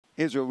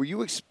Israel, were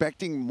you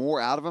expecting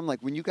more out of him?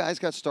 Like when you guys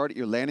got started,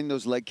 you're landing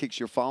those leg kicks,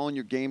 you're following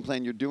your game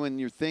plan, you're doing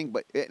your thing.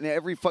 But in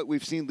every fight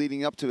we've seen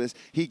leading up to this,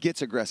 he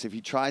gets aggressive.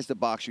 He tries to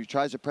box you, he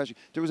tries to press you.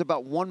 There was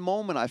about one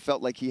moment I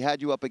felt like he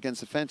had you up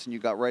against the fence and you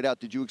got right out.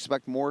 Did you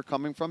expect more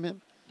coming from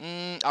him?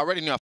 I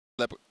already knew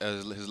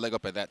his leg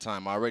up at that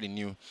time. I already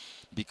knew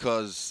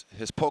because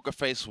his poker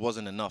face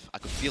wasn't enough. I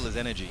could feel his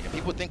energy. And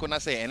people think when I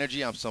say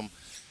energy, I'm some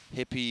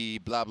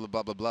hippie, blah, blah,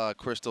 blah, blah, blah,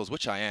 crystals,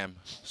 which I am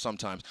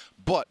sometimes.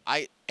 But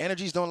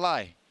energies don't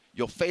lie.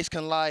 Your face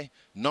can lie,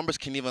 numbers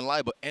can even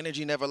lie, but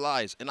energy never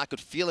lies. And I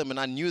could feel him, and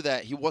I knew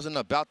that he wasn't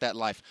about that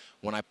life.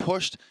 When I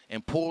pushed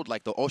and pulled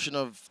like the ocean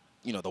of,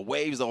 the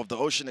waves of the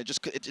ocean, it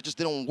just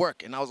didn't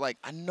work. And I was like,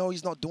 I know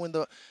he's not doing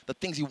the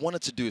things he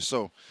wanted to do.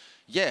 So,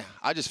 yeah,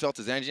 I just felt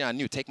his energy. I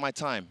knew, take my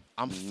time.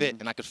 I'm fit,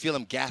 and I could feel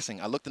him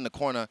gassing. I looked in the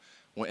corner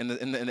in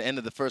the end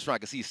of the first round. I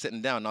could see he's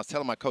sitting down, and I was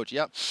telling my coach,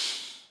 yep,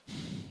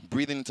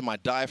 breathing into my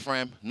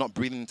diaphragm, not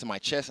breathing into my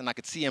chest, and I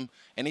could see him,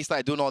 and he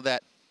started doing all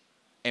that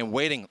and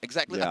waiting.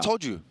 Exactly, yeah. I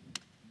told you,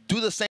 do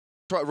the same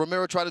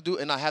Romero tried to do,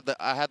 and I had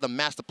the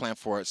master plan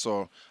for it.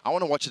 So I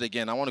want to watch it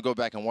again. I want to go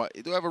back and watch.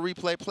 Do I have a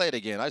replay? Play it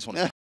again. I just want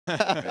to.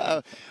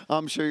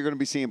 I'm sure you're going to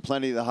be seeing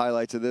plenty of the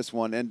highlights of this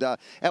one. And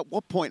at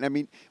what point, I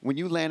mean, when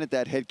you landed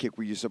that head kick,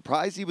 were you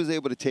surprised he was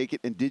able to take it?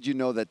 And did you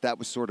know that that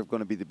was sort of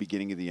going to be the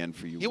beginning of the end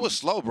for you? He was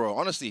slow, bro.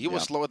 Honestly, he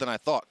was slower than I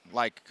thought.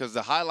 Like, because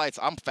the highlights,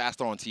 I'm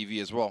faster on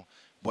TV as well.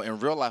 But in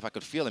real life, I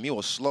could feel him. He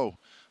was slow.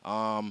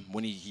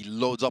 When he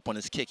loads up on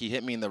his kick, he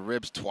hit me in the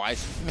ribs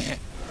twice. Man,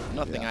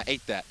 nothing. I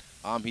ate that.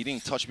 He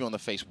didn't touch me on the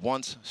face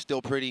once.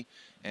 Still pretty.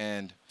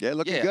 And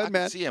looking good,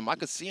 man. I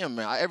could see him,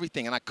 man.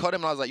 Everything. And I cut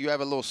him, and I was like, you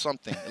have a little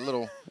something, a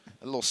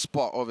little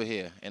spot over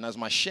here. And as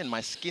my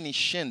skinny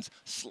shins,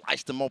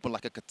 sliced him open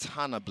like a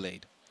katana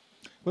blade.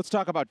 Let's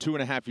talk about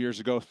 2.5 years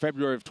ago,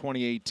 February of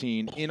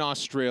 2018, in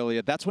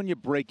Australia. That's when you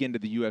break into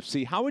the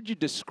UFC. How would you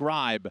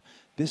describe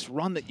this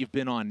run that you've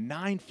been on?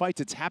 9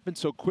 fights. It's happened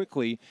so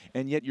quickly,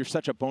 and yet you're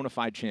such a bona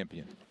fide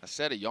champion. I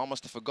said it. Y'all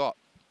must have forgot.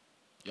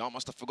 Y'all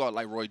must have forgot,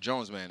 like Roy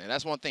Jones, man. And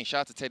that's one thing.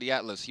 Shout out to Teddy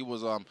Atlas. He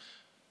was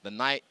the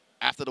night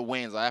after the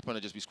weigh-ins, I happened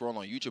to just be scrolling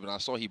on YouTube, and I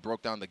saw he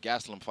broke down the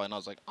Gastelum fight, and I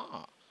was like,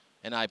 ah.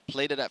 And I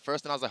played it at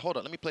first, and I was like, hold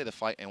on, let me play the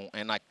fight.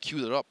 And I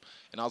queued it up,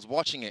 and I was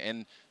watching it.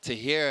 And to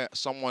hear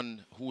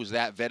someone who was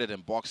that vetted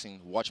in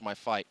boxing watch my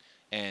fight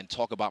and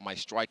talk about my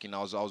striking, I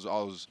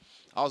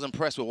was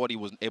impressed with what he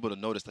was able to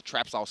notice, the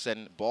traps I was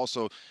setting, but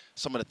also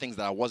some of the things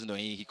that I wasn't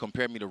doing. He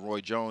compared me to Roy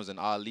Jones and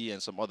Ali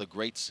and some other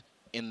greats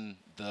in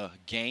the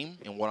game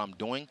and what I'm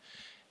doing.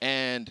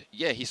 And,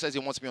 yeah, he says he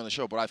wants me on the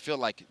show, but I feel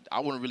like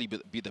I wouldn't really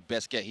be the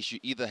best get. He should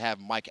either have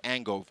Mike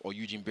Angove or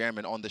Eugene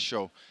Behrman on the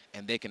show,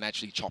 and they can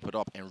actually chop it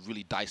up and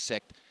really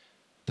dissect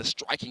the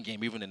striking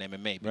game, even in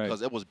MMA,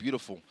 because it was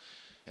beautiful.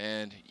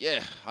 And,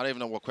 yeah, I don't even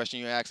know what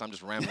question you asked. I'm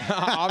just rambling.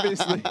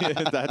 Obviously,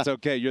 that's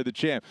okay. You're the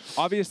champ.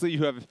 Obviously,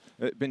 you have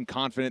been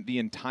confident the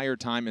entire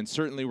time, and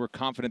certainly were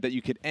confident that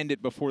you could end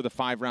it before the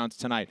 5 rounds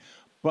tonight.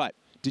 But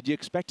did you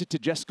expect it to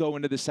just go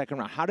into the second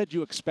round? How did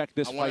you expect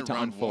this fight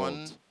to unfold?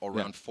 Round 1 or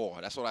round 4.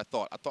 That's what I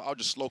thought. I thought I would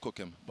just slow cook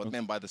him. But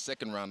then by the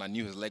second round, I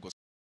knew his leg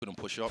couldn't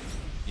push up.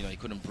 He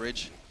couldn't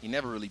bridge. He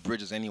never really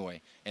bridges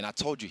anyway. And I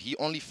told you, he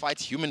only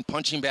fights human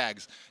punching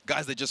bags.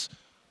 Guys that just,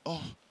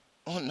 oh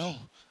no,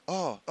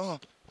 oh.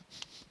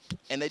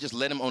 And they just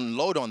let him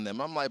unload on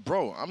them. I'm like,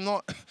 bro, I'm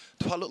not,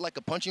 do I look like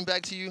a punching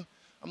bag to you?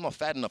 I'm not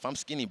fat enough. I'm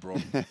skinny, bro.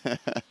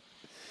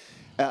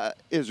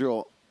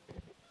 Israel,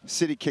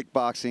 City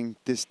Kickboxing,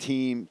 this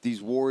team,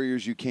 these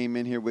warriors you came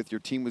in here with, your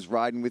team was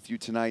riding with you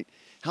tonight.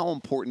 How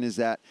important is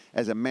that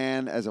as a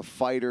man, as a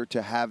fighter,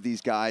 to have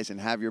these guys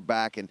and have your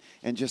back and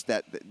just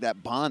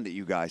that bond that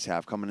you guys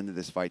have coming into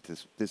this fight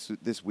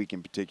this week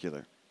in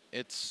particular?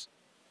 It's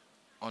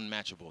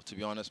unmatchable, to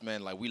be honest,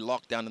 man. Like, we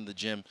locked down in the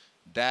gym.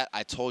 That,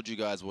 I told you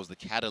guys, was the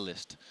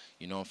catalyst.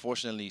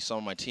 Unfortunately, some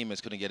of my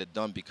teammates couldn't get it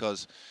done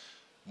because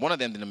one of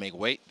them didn't make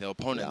weight, their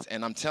opponents. Yeah.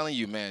 And I'm telling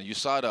you, man,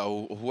 USADA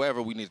or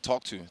whoever we need to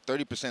talk to,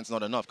 30% is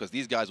not enough because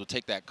these guys will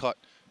take that cut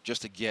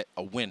just to get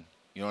a win.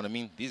 You know what I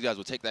mean? These guys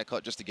will take that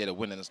cut just to get a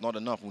win, and it's not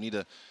enough. We need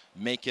to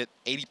make it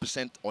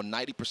 80% or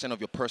 90% of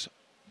your purse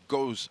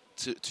goes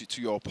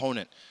to your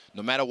opponent,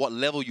 no matter what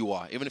level you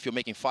are. Even if you're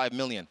making $5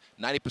 million,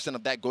 90%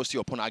 of that goes to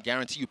your opponent. I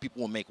guarantee you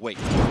people will make weight.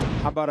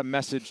 How about a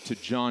message to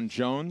Jon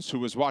Jones, who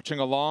was watching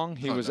along?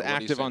 He was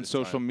active on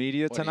social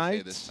media tonight. What did he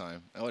say this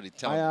time? What did he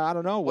tell I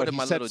don't know what he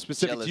said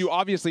specific to you.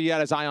 Obviously, he had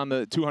his eye on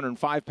the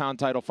 205-pound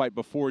title fight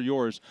before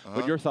yours.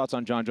 But your thoughts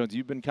on Jon Jones?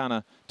 You've been kind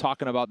of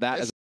talking about that.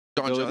 As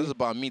Jon Jones, this is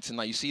about me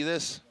tonight. You see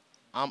this?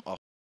 I'm a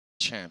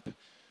champ.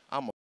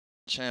 I'm a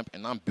champ,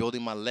 and I'm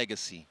building my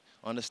legacy.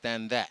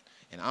 Understand that.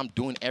 And I'm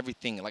doing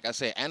everything. Like I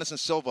said, Anderson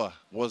Silva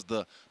was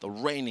the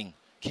reigning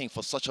king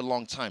for such a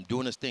long time,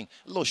 doing his thing.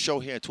 A little show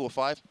here at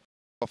 205,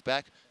 off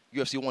back.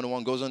 UFC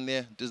 101 goes on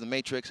there, does the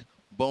matrix,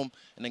 boom,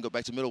 and then go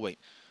back to middleweight.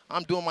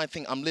 I'm doing my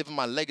thing. I'm living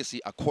my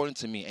legacy according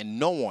to me, and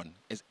no one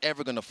is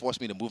ever going to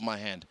force me to move my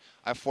hand.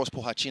 I forced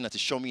Pohachina to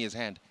show me his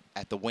hand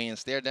at the weigh-in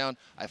stare down.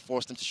 I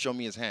forced him to show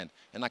me his hand,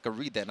 and I could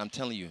read that, and I'm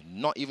telling you,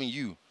 not even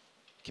you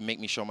can make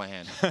me show my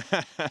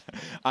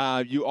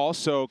hand. You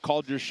also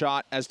called your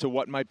shot as to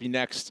what might be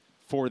next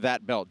for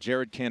that belt.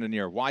 Jared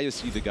Cannonier, why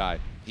is he the guy?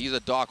 He's a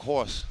dark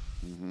horse.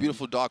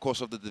 Beautiful dark horse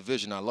of the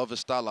division. I love his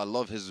style. I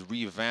love his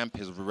revamp,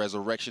 his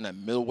resurrection at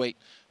middleweight.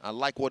 I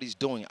like what he's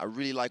doing. I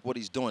really like what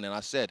he's doing. And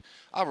I said,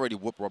 I've already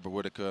whooped Robert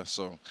Whittaker,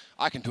 so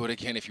I can do it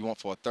again if you want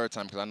for a third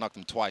time because I knocked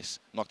him twice,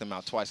 knocked him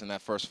out twice in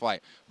that first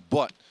fight.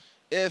 But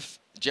if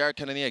Jared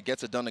Cannonier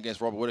gets it done against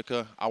Robert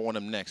Whittaker, I want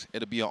him next.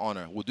 It'll be an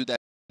honor. We'll do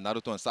that.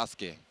 Naruto and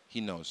Sasuke. He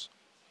knows.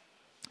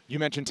 You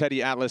mentioned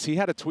Teddy Atlas. He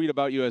had a tweet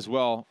about you as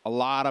well. A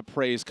lot of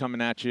praise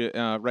coming at you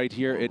right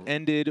here. It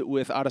ended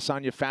with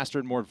Adesanya faster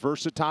and more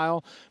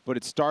versatile, but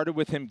it started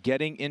with him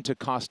getting into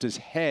Costa's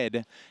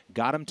head,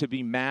 got him to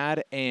be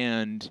mad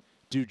and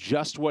do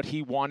just what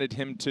he wanted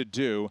him to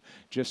do.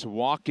 Just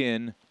walk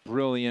in,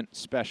 brilliant,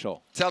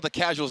 special. Tell the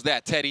casuals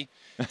that, Teddy.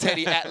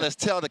 Teddy Atlas,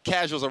 tell the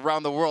casuals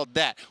around the world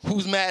that.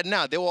 Who's mad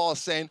now? They were all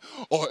saying,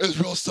 oh,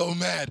 Israel's so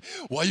mad.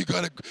 Why you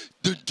gotta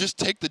just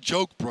take the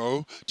joke,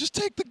 bro? Just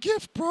take the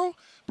gift, bro.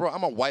 Bro,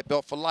 I'm a white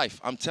belt for life.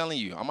 I'm telling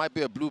you. I might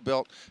be a blue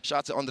belt. Shout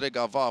out to Andre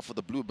Galvao for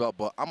the blue belt,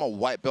 but I'm a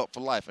white belt for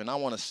life, and I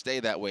want to stay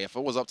that way. If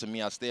it was up to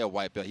me, I'd stay a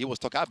white belt. He was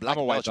talking, I black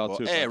I'm a white belt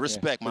too. Hey,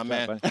 respect, my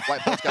man.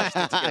 White belts got to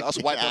stick together. Us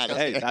white belts got to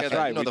stick together. That's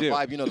right, you know the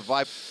vibe, you know the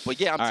vibe. But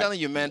yeah, I'm telling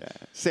you, man.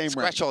 Same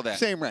Scratch rank. all that.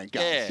 Same rank,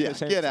 guys.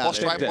 Yeah. Get out of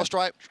Stripe, there.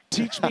 stripe.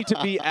 Teach me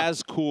to be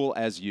as cool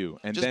as you.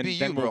 And Just then, be you,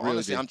 then bro. we'll really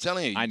Honestly, be. I'm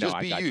telling you. I know, just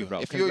I be got you. you, bro.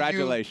 If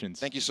Congratulations.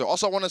 Thank you, sir.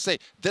 Also, I want to say,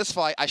 this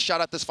fight, I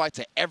shout out this fight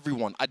to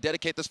everyone. I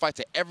dedicate this fight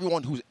to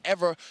everyone who's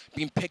ever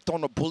been picked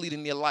on or bullied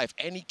in their life.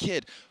 Any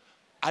kid.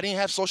 I didn't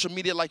have social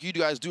media like you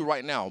guys do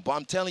right now, but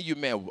I'm telling you,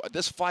 man,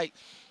 this fight,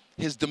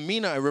 his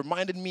demeanor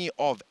reminded me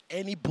of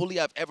any bully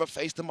I've ever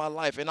faced in my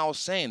life. And I was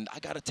saying, I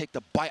got to take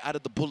the bite out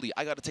of the bully.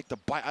 I got to take the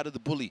bite out of the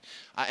bully.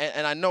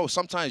 And I know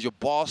sometimes your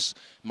boss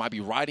might be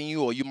riding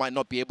you or you might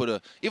not be able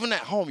to. Even at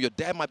home, your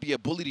dad might be a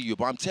bully to you.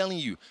 But I'm telling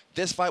you,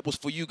 this fight was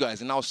for you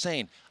guys. And I was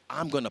saying,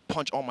 I'm going to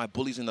punch all my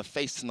bullies in the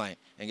face tonight.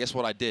 And guess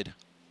what I did?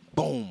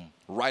 Boom.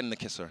 Right in the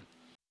kisser.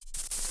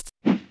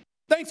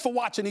 Thanks for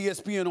watching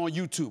ESPN on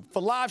YouTube.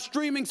 For live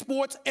streaming,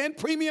 sports, and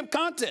premium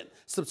content,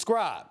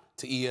 subscribe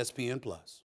to ESPN+.